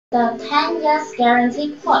The 10 years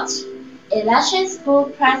guarantee quote, electric school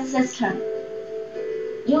press system.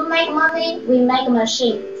 You make money, we make a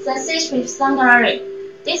machine. Succeed with some glory.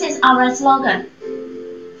 This is our slogan.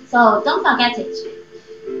 So don't forget it.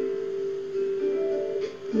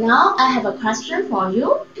 Now I have a question for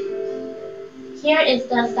you. Here is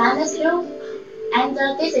the stainless steel, and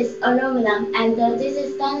this is aluminum, and this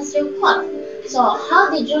is stainless steel pot. So how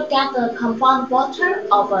did you get the compound water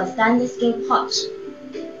of a stainless steel pot?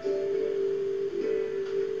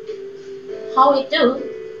 How we do?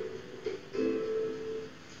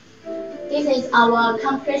 This is our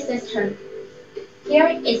concrete system.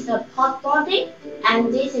 Here is the pot body,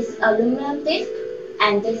 and this is aluminum disc,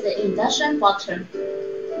 and this is induction bottom.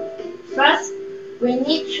 First, we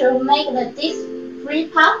need to make the disc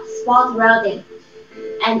 3-part spot welding,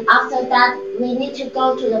 and after that, we need to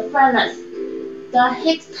go to the furnace. The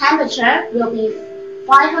heat temperature will be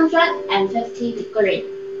 550 degrees,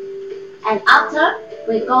 and after,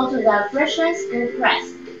 we go to the friction screw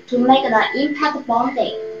press to make the impact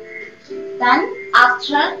bonding. Then,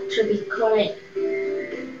 after, to be cooling.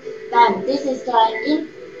 Then, this is the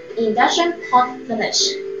induction pot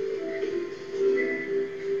finish.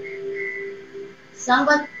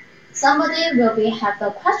 Somebody will have the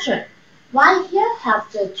question, why here have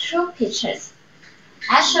the two pictures?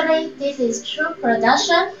 Actually, this is two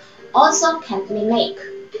production also can be made.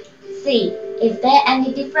 See, is there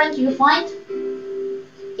any difference you find?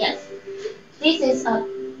 Yes, this is the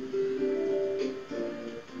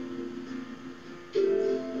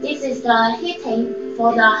heating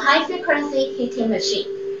for the high frequency heating machine,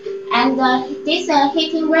 and this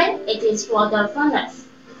heating ring it is for the furnace.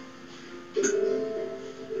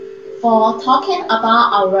 For talking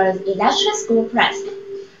about our electric screw press,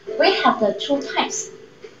 we have the two types.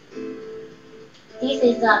 This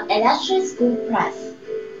is the electric screw press.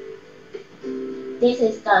 This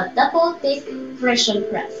is the double disc friction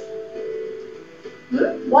press.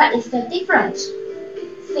 What is the difference?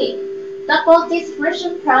 See, double disc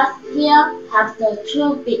friction press here have the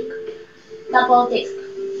two big double disc,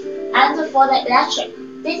 and for the electric,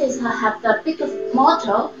 this is have the bigger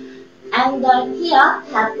motor, and here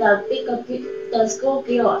have the bigger screw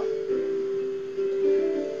gear.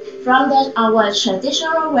 From our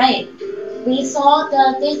traditional way, we saw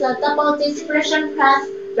this double disc friction press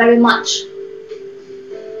very much.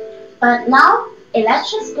 But now,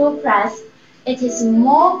 electric screw press, it is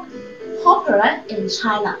more popular in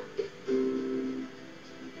China.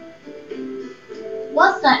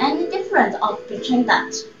 What's the any difference between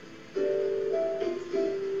that?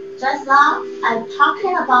 Just now, I'm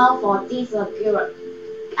talking about for this gear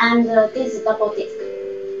and this double disc.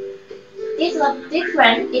 This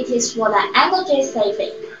different, it is for the energy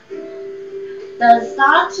saving. The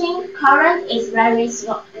starting current is very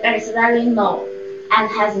low and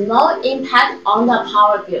has no impact on the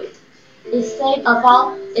power bill. It saves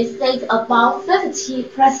about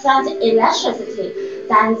 50% electricity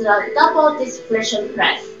than the double disc friction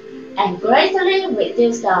press and greatly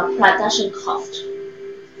reduce the production cost.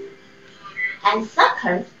 And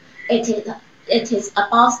second, it is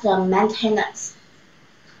about the maintenance.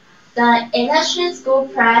 The electric screw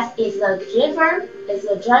press is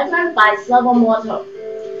driven by servo motor,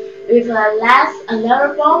 with a less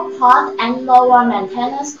unbearable part and lower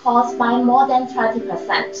maintenance cost by more than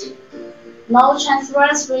 20%. No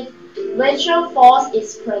transverse radial force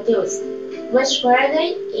is produced, which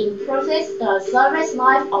greatly improves the service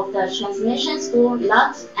life of the transmission screw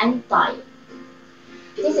nut and die.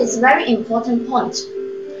 This is very important point.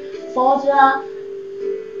 For the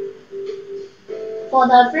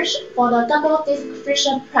double disc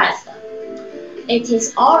friction press, it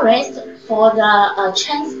is always for the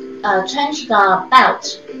change the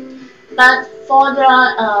belt. But for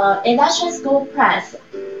the electric screw press,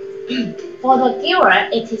 for the gear,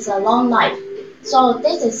 it is a long life. So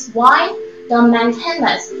this is why the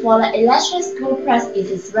maintenance for the electric screw press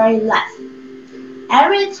is very less.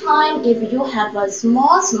 Every time if you have a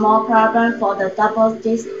small problem for the double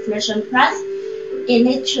disc friction press, it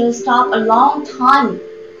needs to stop a long time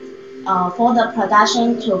for the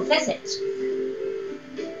production to fix it.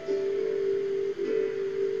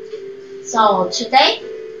 So today,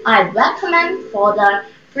 I recommend for the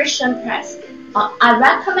friction press. I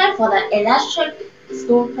recommend for the electric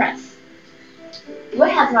screw press. We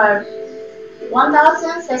have a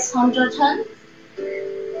 1,600 ton,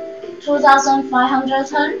 2,500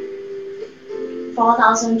 ton,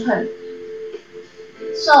 4,000 ton.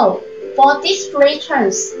 So for these three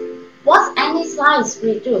tons, what any size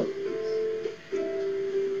we do?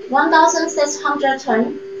 1,600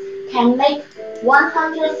 ton can make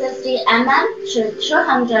 160 mm to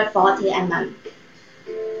 240 mm.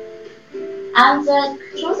 and the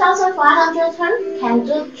 2500 ton can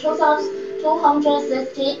do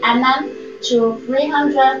 260 mm to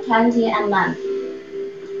 320 mm.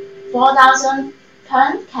 4000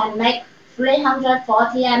 ton can make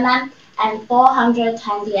 340 mm and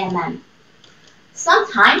 420 mm.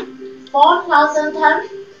 Sometimes 4000 ton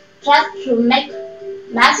just to make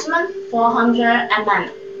maximum 400 mm.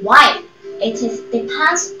 Why? It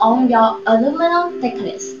depends on your aluminum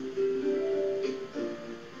thickness.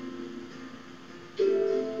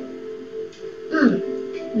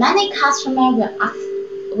 Many customers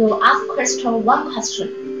will ask Crystal one question.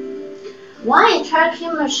 Why turkey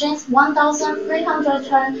machines 1300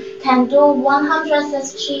 ton can do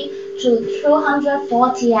 160 to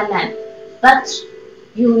 240 mm, but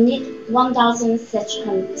you need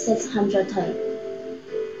 1600 ton?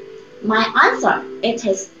 My answer it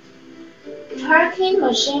is turkey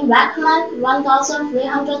machine recommend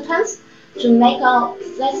 1300 tons to make a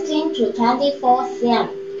 16 to 24 cm.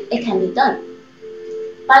 It can be done,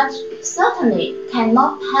 but certainly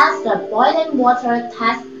cannot pass the boiling water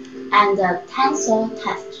test and the tensile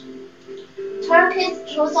test. Turkey's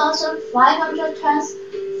 2500 tons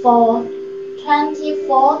for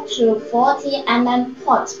 24 to 40 mm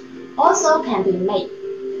pot also can be made,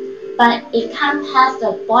 but it can't pass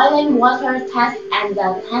the boiling water test and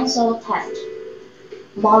the tensile test.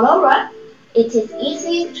 Moreover, it is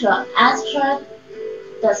easy to extract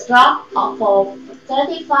the straw for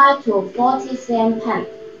 35 to 40 cm pan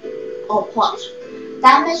or pot,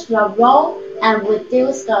 damage the roll and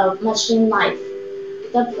reduce the machine life.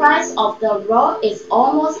 The price of the roll is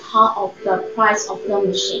almost half of the price of the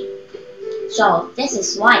machine. So this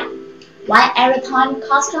is why every time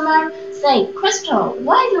customers say, Crystal,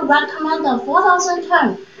 why do you recommend a 4000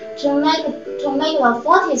 ton to make a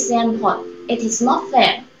 40 cm pot? It is not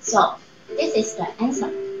fair. So this is the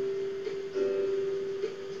answer.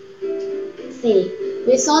 See,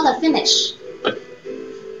 we saw the finish.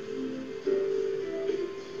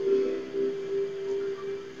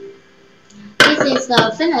 This is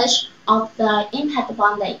the finish of the impact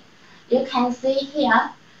bonding. You can see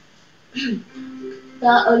here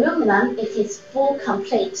the aluminum, it is full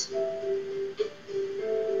complete.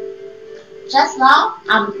 Just now,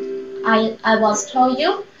 I was told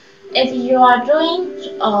you, if you are doing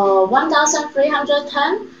 1300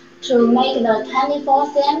 ton to make the 24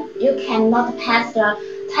 cm, you cannot pass the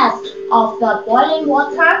test of the boiling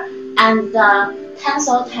water and the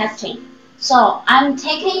tensile testing. So I'm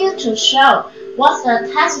taking you to show what's the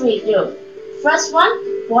test we do. First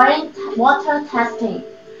one, boiling water testing.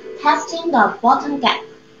 Testing the bottom gap.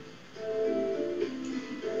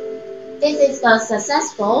 This is the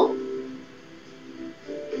successful.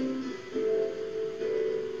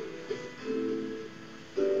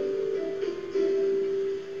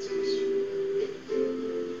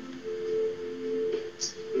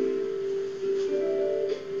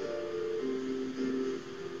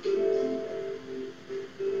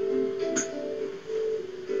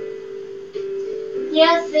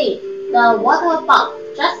 Here see the water bubble,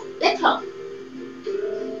 just little.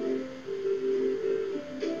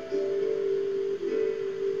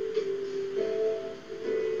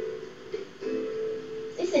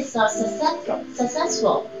 This is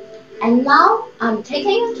successful. And now I'm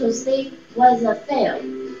taking you to see what is a fail.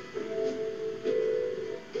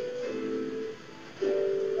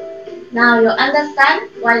 Now you understand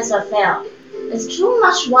what is a fail. It's too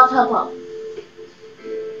much water bubble.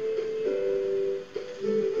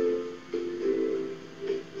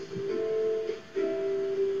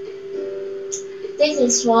 This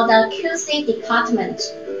is for the QC department.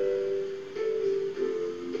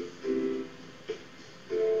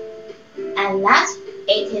 And next,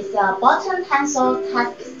 it is the bottom tensile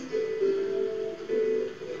test.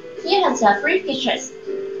 Here are the three pictures.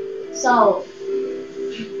 So,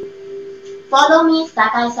 follow me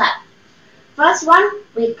step by step. First one,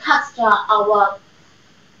 we cut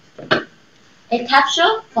a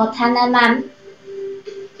capsule for 10 mm.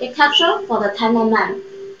 A capsule for the 10 mm.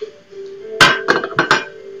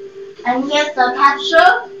 And here's the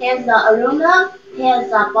capsule, here's the aluminum, here's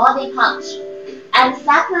the body part. And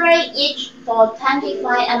separate each for 25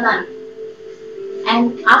 mm.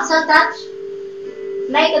 And after that,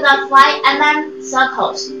 make the 5 mm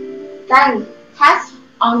circles. Then test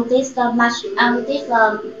on this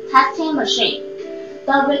testing machine.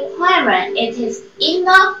 The requirement it is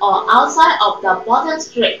inner or outside of the bottom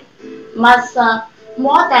strip must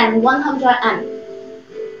more than 100 mm.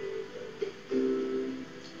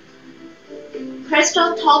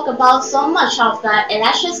 Crystal talked about so much of the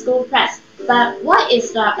electric screw press, but what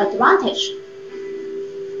is the advantage?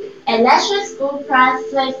 Electric screw press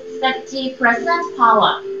saves 50%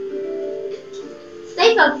 power.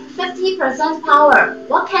 Save a 50% power.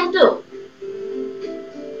 What can do?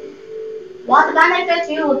 What benefit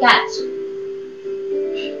you will get?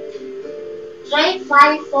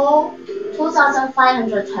 J54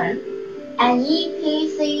 2510 and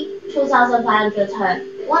EPC 2510.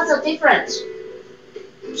 What's the difference?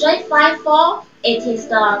 J54, it is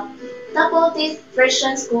the double disc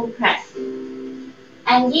friction screw press,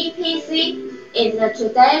 and EPC is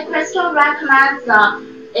today Crystal recommends the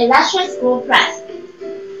electric screw press.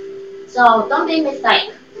 So don't be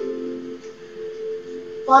mistaken.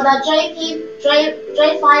 For the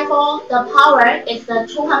J54, the power is the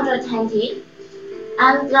 220,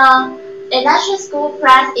 and the electric screw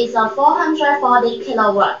press is a 440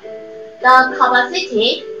 kilowatt. The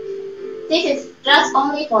capacity, this is just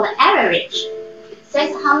only for the average,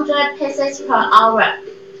 600 pieces per hour.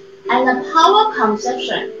 And the power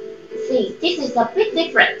consumption, see, this is a big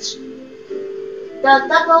difference. The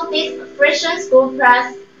double disc friction screw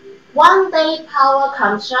press, 1 day power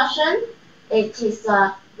consumption, it is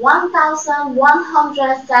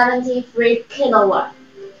 1173 kilowatt.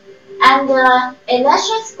 And the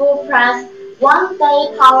electric screw press, 1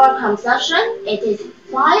 day power consumption, it is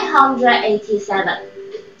 587.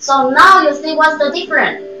 So now you see what's the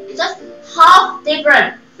difference? Just half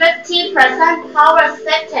different, 50% power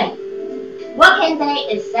saving. Working day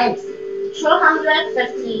is saves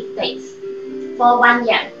 250 days for 1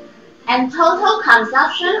 year. And total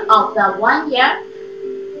consumption of the 1 year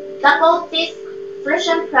double disc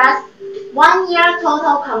friction press, 1 year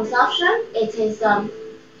total consumption, it is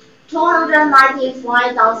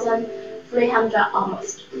 295,300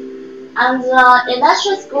 almost. And the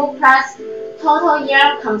electric screw press total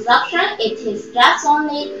year consumption, it is just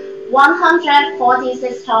only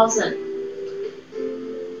 146,000.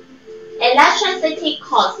 Electricity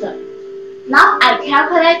cost. Now I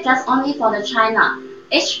calculate just only for the China.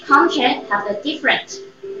 Each country have the different.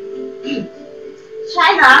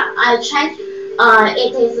 China, I change.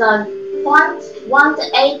 It is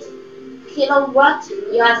 0.18 kilowatt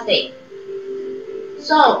USD.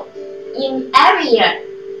 So in every year,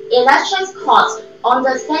 electric cost on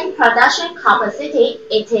the same production capacity,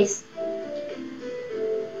 it is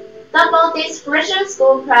double disc friction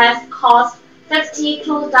screw press cost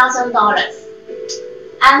 $52,000,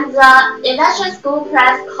 and the electric screw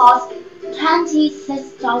press cost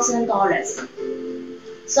 $26,000.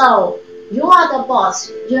 So you are the boss.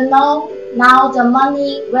 You know now the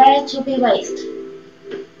money where to be wasted.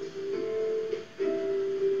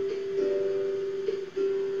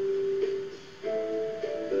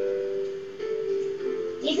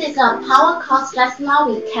 This is a power cost just now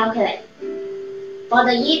we calculate. For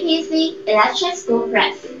the EPC electric screw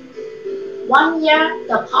press, 1 year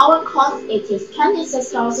the power cost it is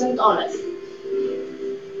 $26,000.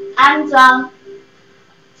 And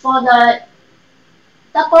for the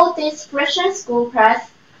double disc friction screw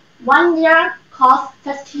press, 1 year cost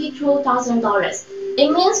 $52,000.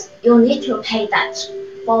 It means you need to pay that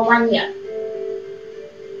for 1 year.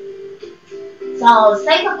 So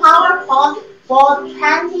save the power cost for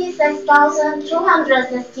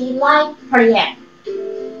 26,269 per year.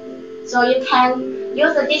 So you can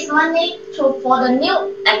use this money for the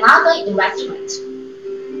new another investment.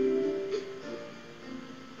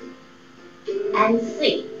 And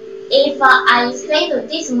see, if I save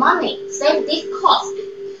this money, save this cost,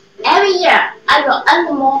 every year I will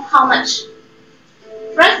earn more how much?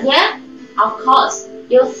 First year, of course,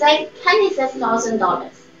 you save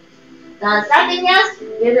 $26,000. The second year,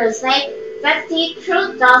 you will save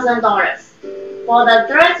 $52,000. For the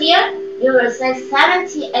third year, you will save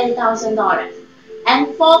 $78,000.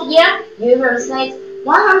 And fourth year, you will save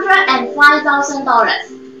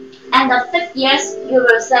 $105,000. And the fifth year, you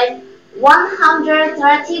will save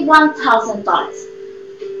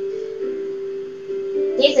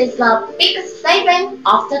 $131,000. This is the biggest saving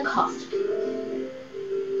of the cost.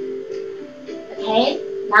 Okay,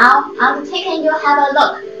 now I'm taking you have a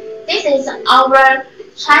look. This is our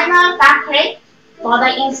China factory for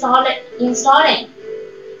the installing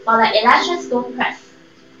for the electric screw press.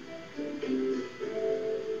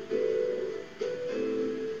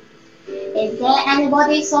 Is there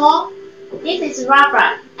anybody saw? This is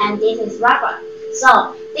rubber and this is rubber.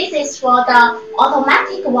 So this is for the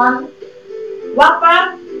automatic one.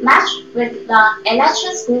 Rubber matched with the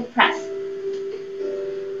electric screw press.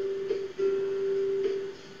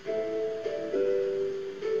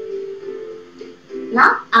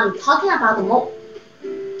 Now I'm talking about the mold.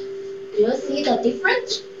 Do you see the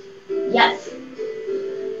difference? Yes.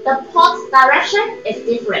 The port direction is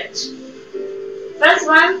different. First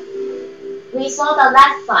one, we saw the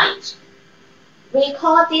left side. We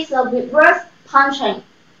call this a reverse punching.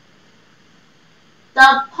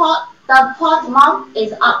 The pot mouth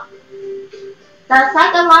is up. The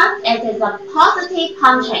second one, it is a positive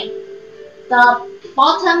punching. The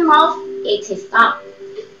bottom mouth, it is down.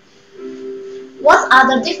 What are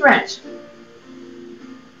the difference?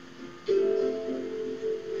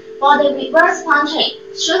 For the reverse punching,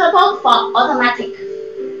 suitable for automatic.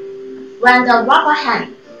 When the rubber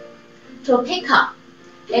hand to pick up,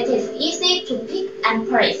 it is easy to pick and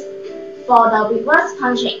place for the reverse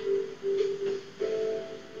punching.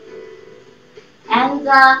 And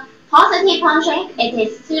the positive punching, it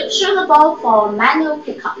is suitable for manual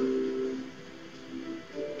pickup.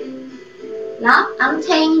 Now I'm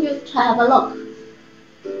telling you to have a look.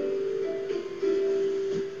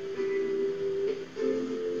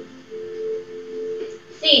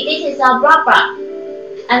 See, this is a rubber,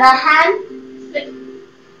 and a hand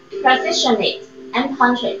position it and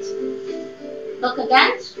punch it. Look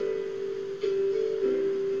again.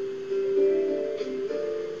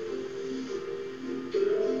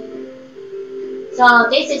 So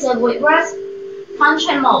this is a reverse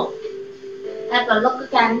punching mode. Have a look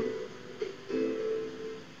again.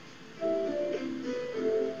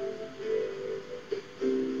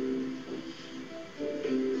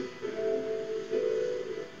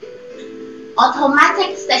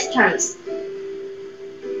 Automatic systems.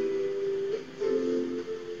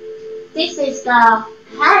 This is the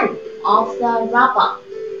hand of the rubber.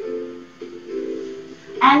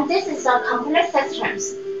 And this is the complete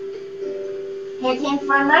systems. Heating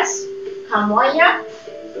furnace, conveyor,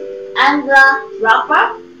 and the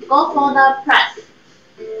rubber go for the press.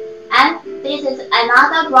 And this is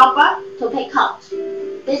another rubber to pick out.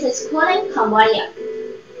 This is cooling conveyor.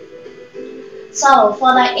 So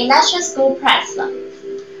for the electric screw press,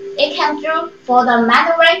 it can do for the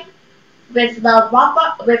manual with the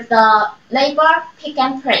rubber with the labor pick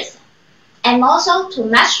and press, and also to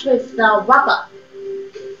match with the rubber.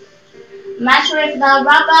 Match with the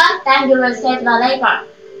rubber, then you will save the labor.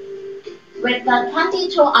 With the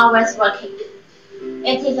 22 hours working,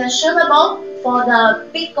 it is suitable for the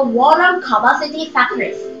big volume capacity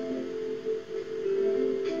factories.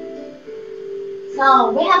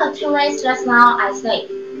 So we have two ways just now I say.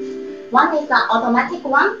 One is the automatic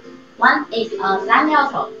one is a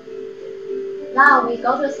semi-auto. Now we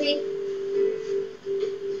go to see.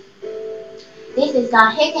 This is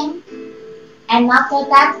the heating, and after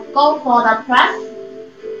that go for the press.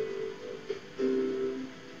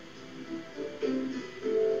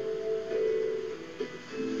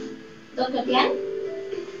 Look again.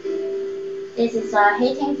 This is a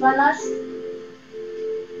heating furnace,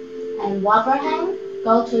 and rubber hand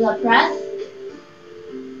go to the press.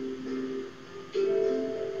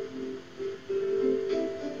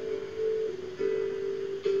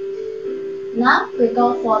 Now we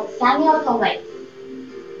go for semi-auto way.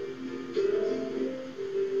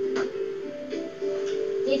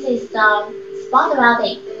 This is the spot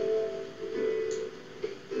welding.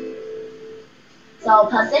 So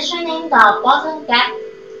positioning the bottom gap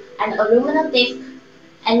and aluminum disc,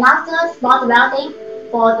 and after spot welding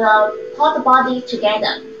for the pot body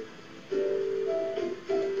together.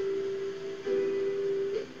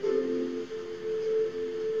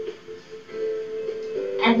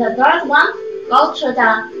 And the third one, go to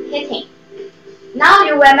the heating. Now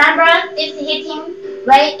you remember this heating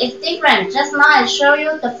way is different. Just now I show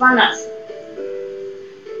you the furnace.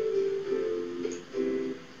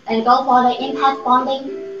 And go for the impact bonding.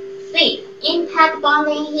 See, impact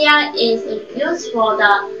bonding here is used for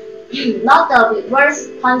the not the reverse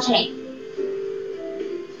punching.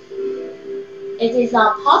 It is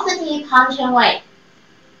a positive punching way.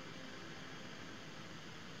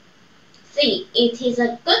 See, it is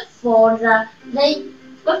good for the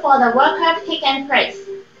worker pick and press.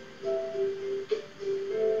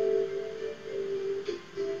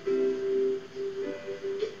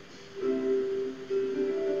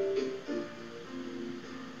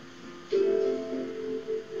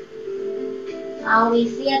 Now we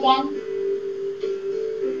see again.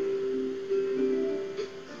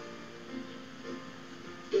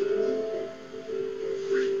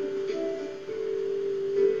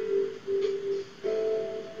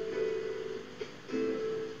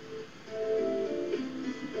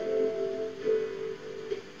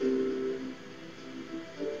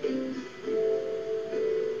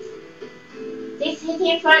 This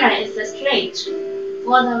heating furnace is straight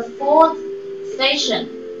for the fourth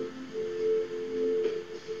station.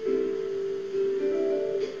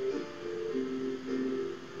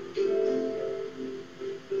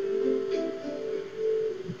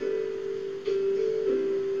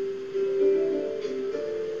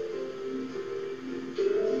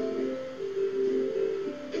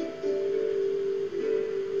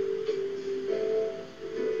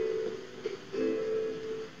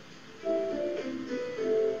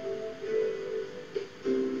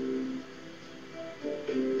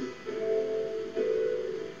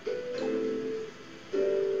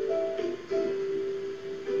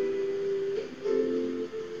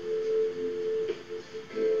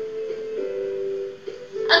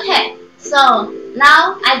 So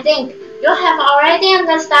now I think you have already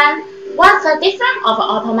understand what's the difference of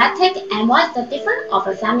automatic and what's the difference of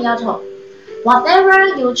a semi-auto.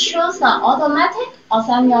 Whatever you choose, the automatic or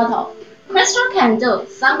semi-auto, Crystal can do,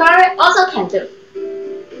 Sunbury also can do.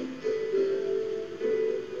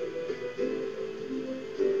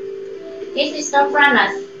 This is the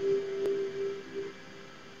furnace.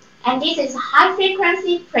 And this is high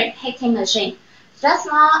frequency preheating machine. Just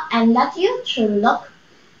now I'd like you to look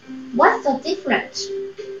what's the difference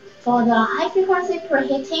for the high frequency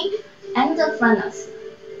preheating and the furnace.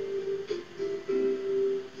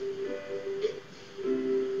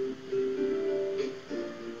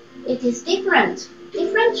 It is different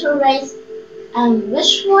to raise, and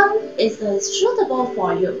which one is suitable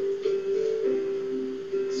for you.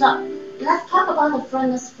 So let's talk about the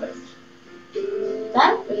furnace first.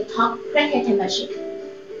 Then we talk preheating machine.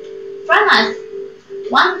 Furnace,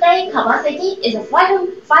 one day capacity is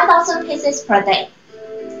 5,000 pieces per day,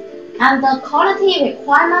 and the quality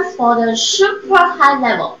requirements for the super high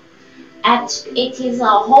level, at it is a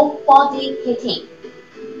whole body heating.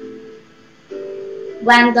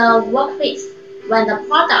 When the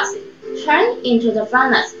products turn into the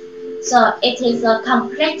furnace, so it is a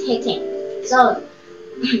complete heating. So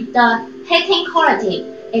the heating quality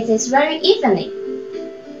is very evenly.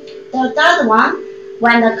 The third one,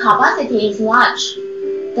 when the capacity is large,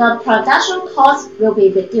 the production cost will be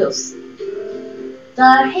reduced.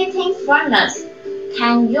 The heating furnace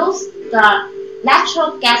can use the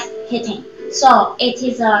natural gas heating, so it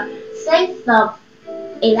is save the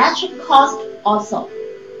electric cost also.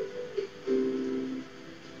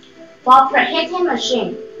 For preheating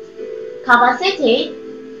machine, capacity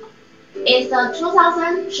is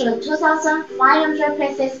 2,000 to 2,500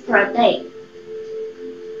 pieces per day.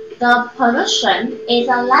 The pollution is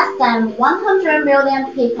less than 100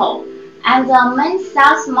 million people, and the main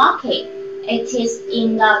sales market it is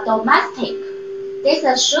in the domestic. This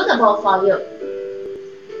is suitable for you.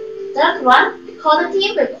 Third one,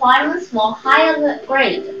 quality requirements for higher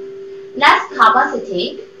grade, less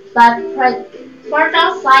capacity, but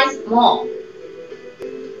product size more.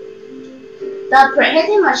 The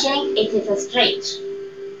preheating machine it is straight,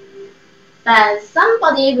 but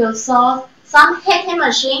somebody will saw some heating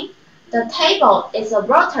machine. The table is a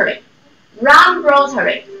rotary, round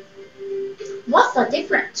rotary. What's the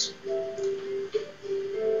difference?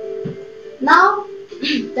 Now,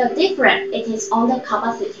 the difference it is on the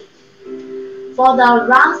capacity. For the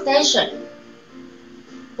round station,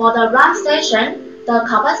 the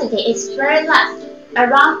capacity is very less,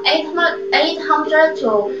 around 800 to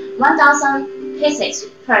 1,000 pieces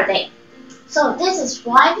per day. So this is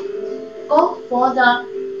why go for the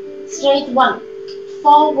straight one,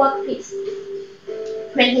 4 workpiece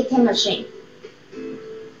preheating machine.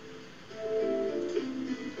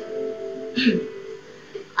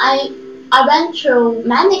 I went to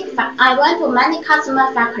many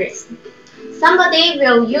customer factories. Somebody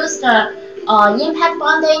will use the impact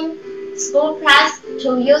bonding screw press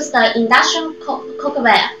to use the induction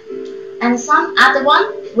cookware, and some other one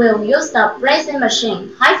will use the brazing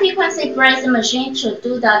machine, high frequency brazing machine to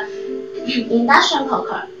do the induction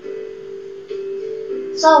cooker.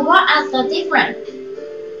 So what is the difference?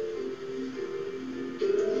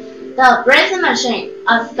 The brazing machine,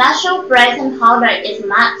 a special brazing powder is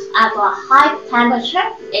made at a high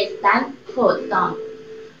temperature, is then cooled down,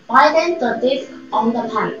 binding the disc on the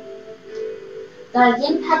pan. The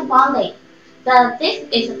impact bonding, the disc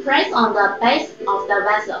is placed on the base of the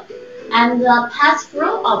vessel, and the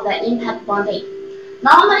pass-through of the impact bonding.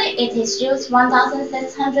 Normally, it is used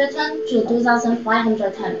 1,600 ton to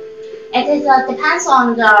 2,500 ton. It is depends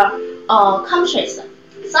on the countries.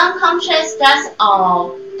 Some countries just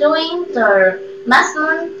doing the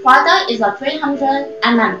maximum product is 300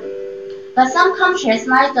 mm, but some countries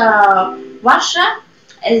like Russia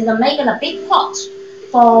is making a big pot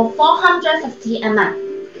for 450 mm.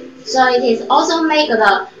 So it is also make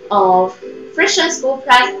the friction screw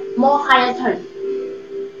press more higher turn.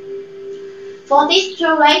 For these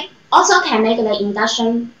two ways, also can make the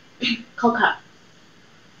induction cooker.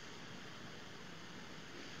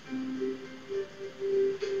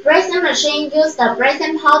 Brazing machine use the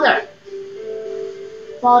brazing powder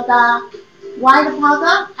for the white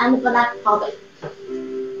powder and black powder.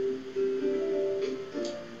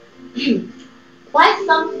 Why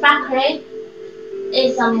some factory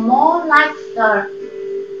is more like the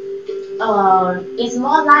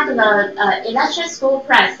electric screw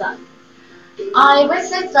press. I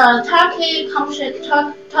visit the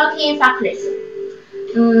Turkey factories.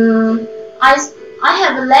 I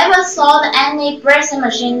have never saw any brazing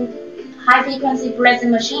machine, high frequency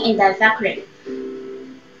brazing machine in that factory.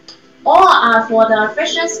 All are for the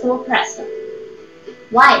friction screw press.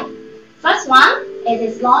 Why? First one, it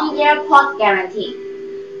is long year port guarantee.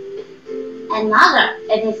 Another,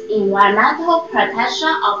 it is environmental protection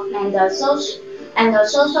and the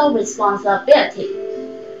social responsibility.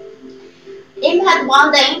 Impact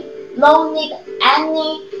bonding don't need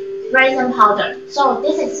any resin powder. So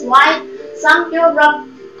this is why some Europe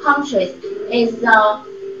countries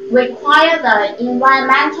require the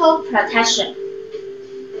environmental protection.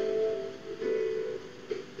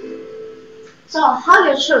 So how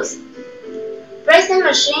you choose? Resin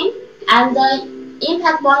machine and the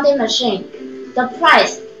impact bonding machine. The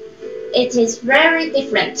price, it is very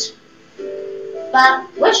different. But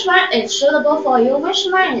which one is suitable for you? Which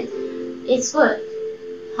one is good?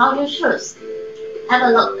 How you choose? Have a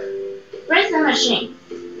look. Resin machine.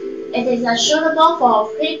 It is suitable for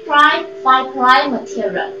 3-ply, 5-ply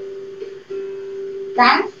material.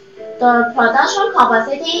 Then, the production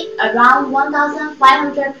capacity around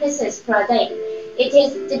 1,500 pieces per day. It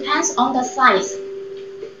depends on the size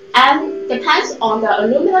and depends on the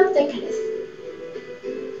aluminum thickness.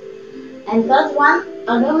 And third one,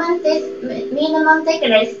 aluminum minimum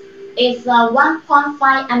thickness is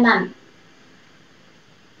 1.5 mm.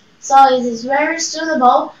 So it is very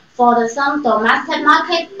suitable for some domestic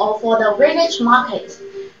market or for the village market.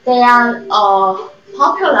 They are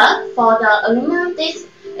popular for the aluminum disc.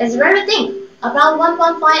 It's very thin, about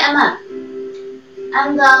 1.5 mm.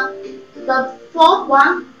 And the fourth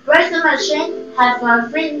one, resin machine has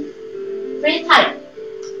three types: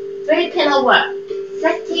 3 kilowatt,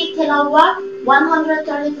 60 kilowatt,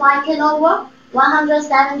 135 kilowatt,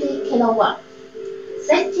 170 kilowatt.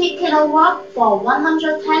 60 kilowatt for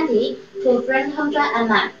 120 to 300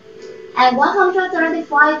 mm, and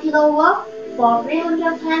 135 kilowatt for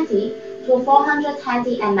 320 to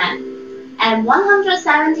 420 mm, and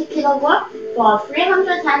 170 kilowatt for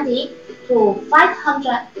 320 to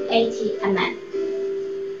 580 mm.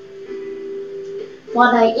 For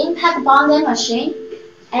the impact bonding machine,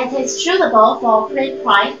 it is suitable for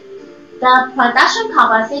 3-ply. The production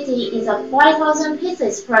capacity is 4,000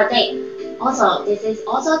 pieces per day. Also, this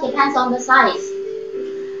also depends on the size.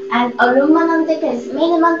 And aluminum thickness,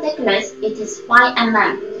 minimum thickness, it is 5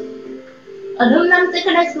 mm. Aluminum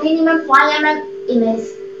thickness minimum 5 mm, it means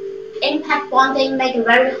impact bonding make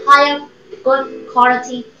very high, good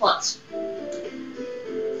quality pot.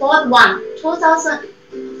 Fourth one,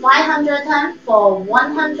 2,500 ton for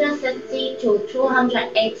 160 to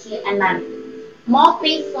 280 mm. More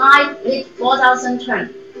big size with 4,000 ton.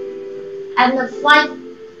 And the flight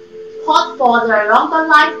pot for the longer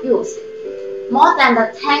life use. More than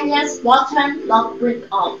the 10 years bottom not break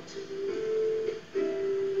out.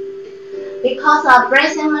 Because of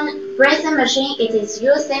resin machine, it is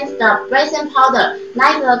using the resin powder,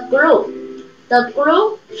 like the glue. The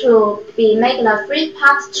glue should be make the 3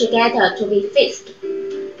 parts together to be fixed.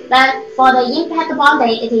 But for the impact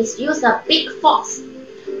bonding, it is use a big force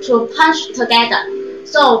to punch together.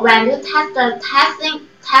 So when you test the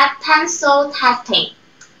tensile testing,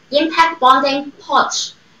 impact bonding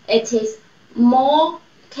pot, it is more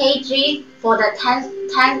kg for the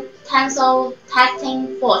tensile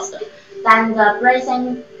testing force than the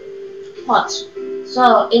resin pot.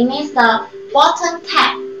 So it means the bottom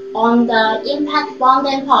cap on the impact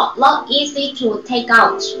bonding pot not easy to take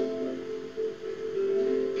out.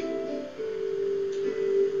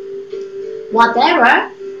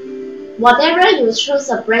 Whatever you choose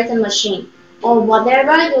a resin machine, or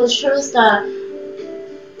whatever you choose the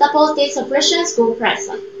double disc friction screw press,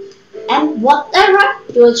 and whatever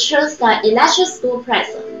you choose the electric screw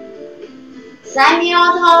press,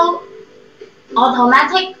 semi-auto,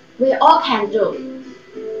 automatic, we all can do.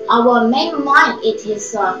 Our main mind it is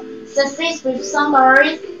success with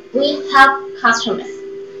somebody, we help customers.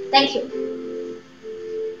 Thank you.